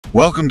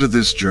Welcome to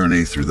this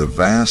journey through the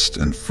vast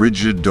and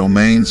frigid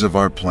domains of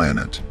our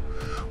planet,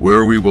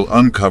 where we will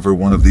uncover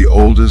one of the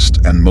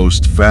oldest and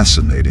most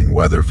fascinating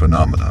weather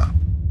phenomena,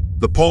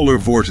 the polar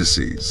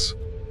vortices.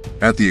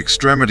 At the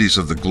extremities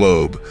of the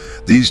globe,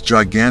 these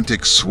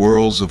gigantic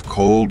swirls of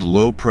cold,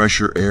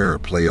 low-pressure air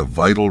play a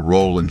vital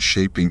role in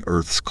shaping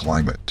Earth's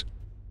climate.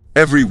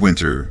 Every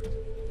winter,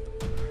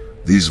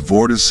 these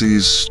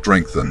vortices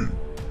strengthen,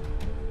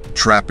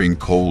 trapping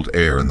cold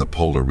air in the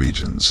polar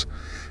regions,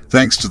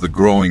 thanks to the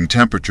growing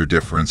temperature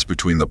difference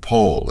between the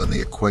pole and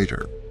the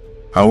equator.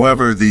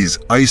 However, these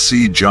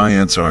icy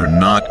giants are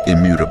not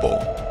immutable.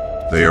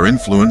 They are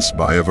influenced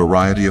by a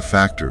variety of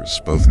factors,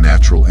 both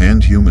natural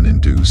and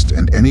human-induced,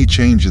 and any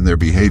change in their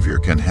behavior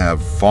can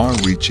have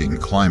far-reaching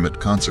climate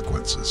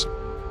consequences.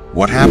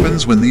 What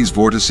happens when these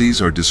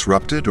vortices are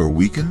disrupted or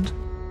weakened?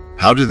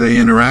 How do they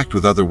interact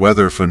with other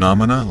weather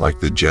phenomena like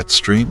the jet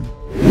stream?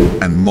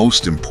 And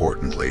most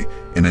importantly,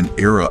 in an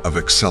era of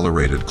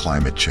accelerated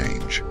climate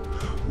change,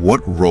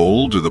 what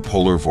role do the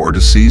polar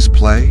vortices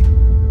play?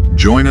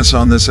 Join us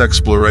on this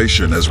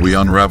exploration as we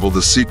unravel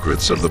the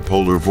secrets of the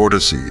polar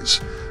vortices,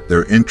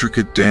 their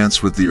intricate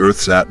dance with the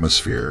Earth's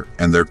atmosphere,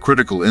 and their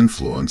critical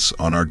influence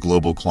on our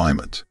global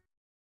climate.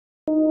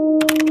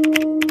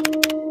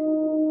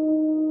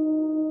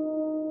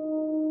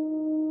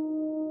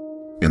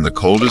 In the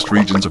coldest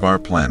regions of our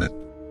planet,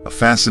 a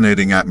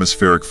fascinating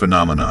atmospheric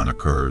phenomenon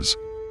occurs: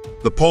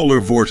 the polar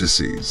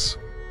vortices.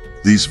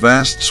 These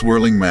vast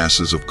swirling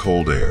masses of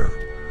cold air,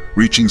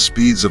 reaching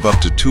speeds of up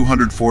to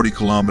 240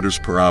 kilometers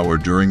per hour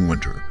during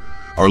winter,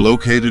 are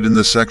located in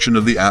the section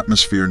of the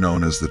atmosphere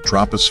known as the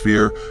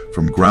troposphere,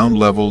 from ground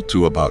level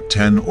to about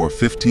 10 or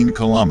 15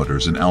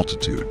 kilometers in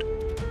altitude.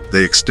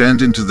 They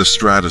extend into the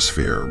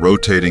stratosphere,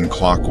 rotating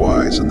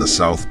clockwise in the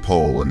South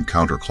Pole and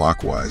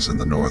counterclockwise in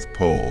the North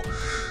Pole,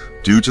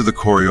 due to the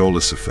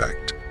Coriolis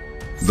effect.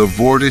 The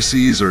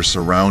vortices are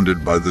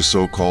surrounded by the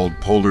so-called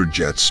polar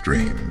jet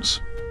streams.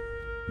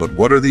 But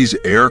what are these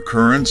air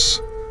currents?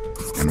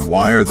 And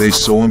why are they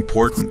so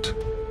important?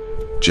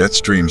 Jet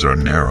streams are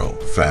narrow,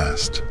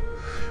 fast,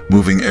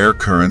 moving air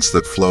currents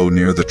that flow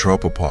near the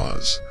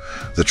tropopause,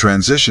 the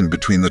transition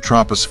between the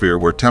troposphere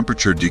where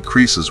temperature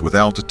decreases with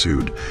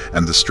altitude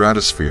and the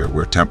stratosphere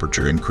where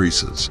temperature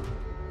increases.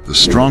 The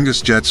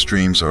strongest jet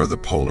streams are the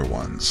polar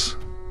ones,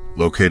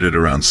 located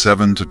around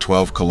 7 to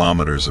 12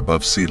 kilometers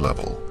above sea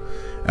level,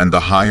 and the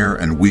higher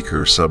and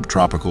weaker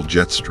subtropical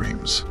jet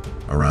streams,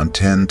 around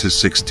 10 to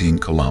 16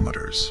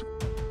 kilometers.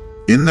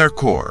 In their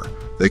core,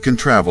 they can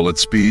travel at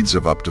speeds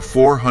of up to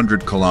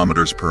 400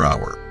 kilometers per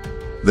hour.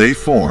 They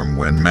form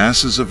when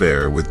masses of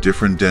air with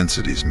different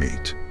densities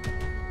meet,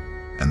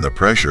 and the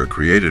pressure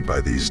created by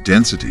these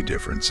density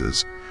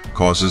differences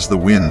causes the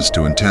winds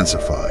to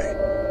intensify.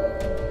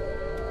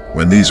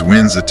 When these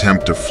winds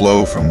attempt to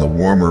flow from the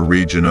warmer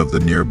region of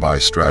the nearby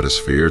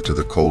stratosphere to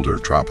the colder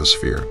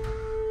troposphere,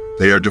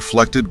 they are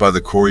deflected by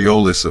the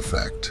Coriolis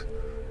effect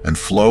and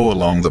flow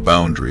along the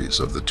boundaries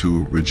of the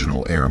two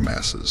original air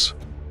masses.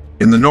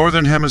 In the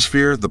northern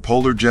hemisphere, the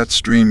polar jet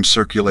stream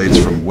circulates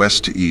from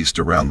west to east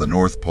around the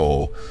North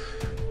Pole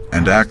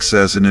and acts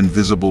as an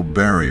invisible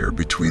barrier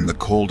between the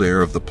cold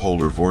air of the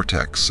polar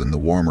vortex and the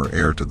warmer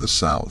air to the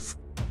south.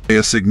 They play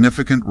a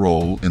significant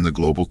role in the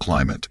global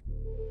climate.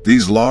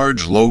 These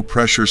large,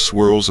 low-pressure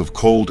swirls of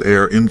cold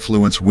air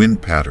influence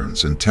wind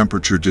patterns and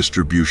temperature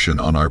distribution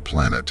on our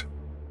planet.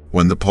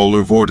 When the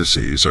polar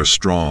vortices are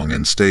strong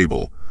and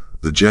stable,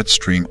 the jet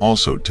stream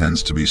also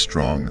tends to be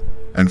strong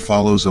and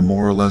follows a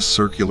more or less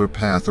circular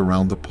path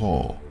around the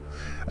pole,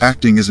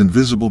 acting as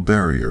invisible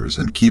barriers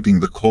and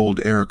keeping the cold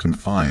air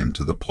confined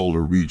to the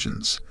polar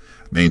regions,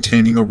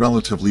 maintaining a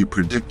relatively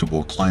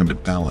predictable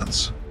climate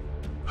balance.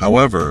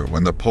 However,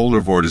 when the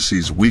polar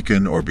vortices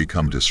weaken or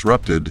become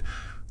disrupted,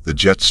 the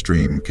jet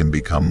stream can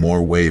become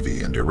more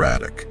wavy and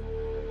erratic.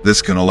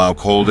 This can allow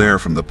cold air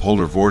from the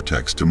polar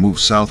vortex to move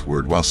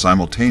southward while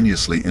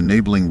simultaneously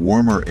enabling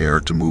warmer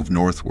air to move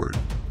northward.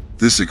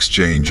 This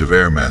exchange of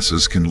air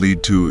masses can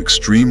lead to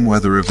extreme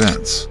weather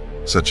events,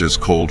 such as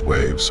cold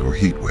waves or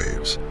heat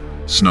waves,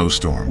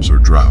 snowstorms or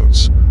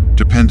droughts,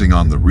 depending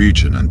on the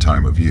region and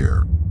time of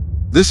year.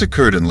 This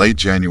occurred in late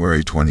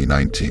January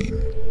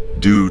 2019,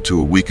 due to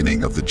a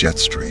weakening of the jet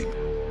stream.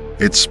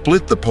 It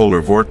split the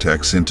polar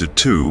vortex into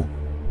two,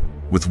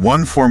 with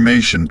one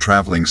formation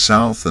traveling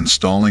south and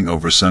stalling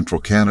over central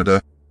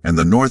Canada and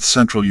the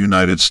north-central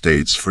United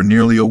States for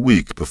nearly a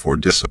week before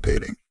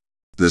dissipating.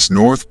 This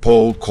North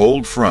Pole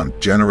cold front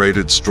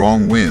generated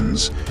strong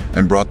winds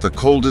and brought the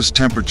coldest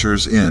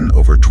temperatures in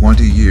over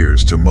 20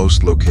 years to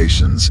most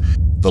locations.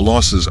 The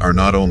losses are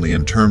not only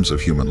in terms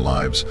of human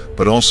lives,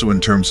 but also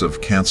in terms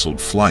of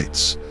canceled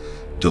flights,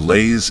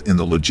 delays in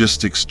the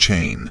logistics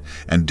chain,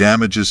 and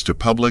damages to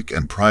public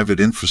and private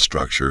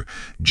infrastructure,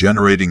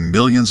 generating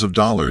millions of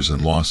dollars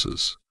in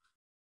losses.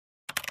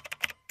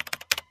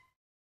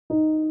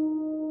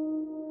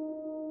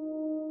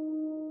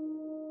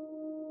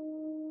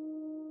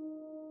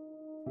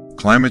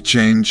 Climate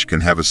change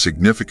can have a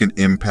significant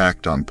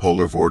impact on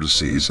polar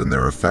vortices and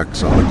their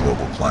effects on the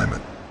global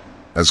climate.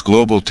 As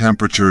global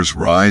temperatures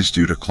rise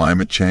due to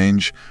climate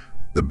change,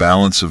 the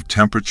balance of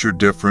temperature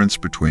difference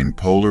between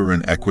polar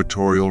and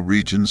equatorial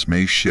regions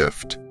may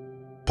shift.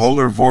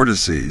 Polar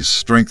vortices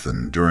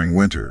strengthen during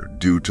winter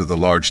due to the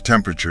large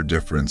temperature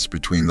difference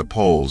between the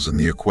poles and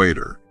the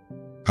equator.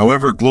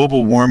 However,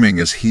 global warming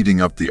is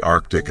heating up the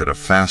Arctic at a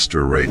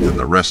faster rate than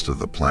the rest of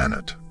the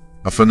planet,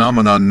 a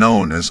phenomenon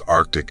known as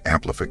Arctic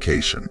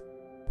amplification.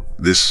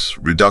 This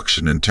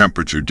reduction in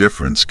temperature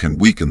difference can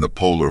weaken the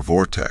polar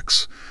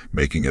vortex,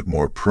 making it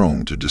more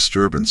prone to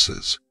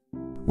disturbances.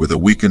 With a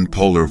weakened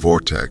polar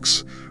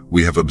vortex,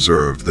 we have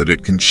observed that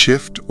it can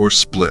shift or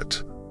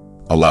split,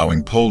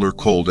 allowing polar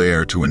cold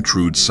air to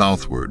intrude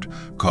southward,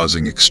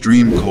 causing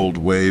extreme cold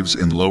waves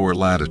in lower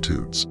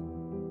latitudes.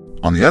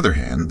 On the other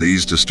hand,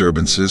 these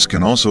disturbances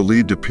can also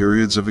lead to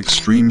periods of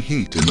extreme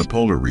heat in the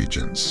polar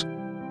regions.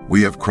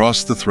 We have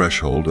crossed the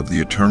threshold of the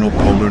eternal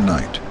polar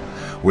night,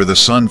 where the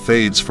sun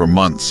fades for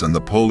months and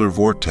the polar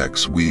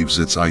vortex weaves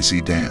its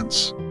icy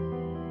dance.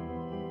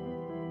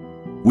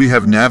 We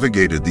have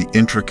navigated the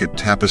intricate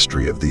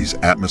tapestry of these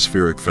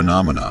atmospheric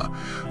phenomena,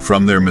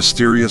 from their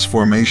mysterious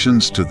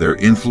formations to their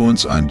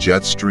influence on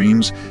jet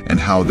streams and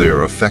how they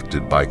are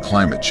affected by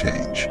climate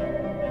change.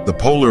 The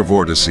polar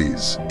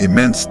vortices,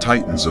 immense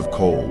titans of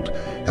cold,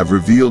 have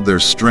revealed their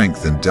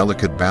strength and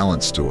delicate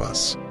balance to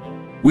us.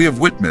 We have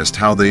witnessed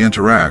how they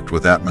interact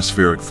with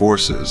atmospheric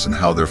forces and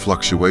how their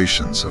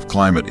fluctuations have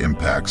climate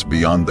impacts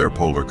beyond their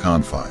polar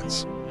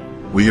confines.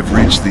 We have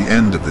reached the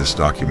end of this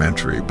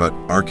documentary, but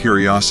our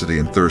curiosity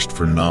and thirst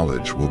for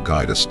knowledge will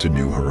guide us to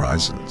new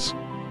horizons.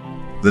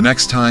 The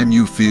next time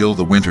you feel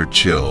the winter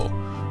chill,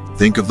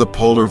 think of the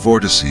polar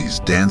vortices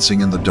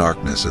dancing in the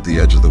darkness at the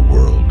edge of the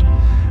world,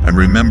 and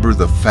remember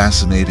the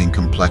fascinating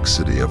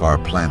complexity of our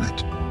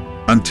planet.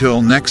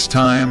 Until next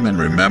time, and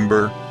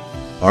remember,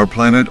 our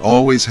planet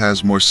always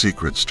has more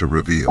secrets to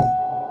reveal.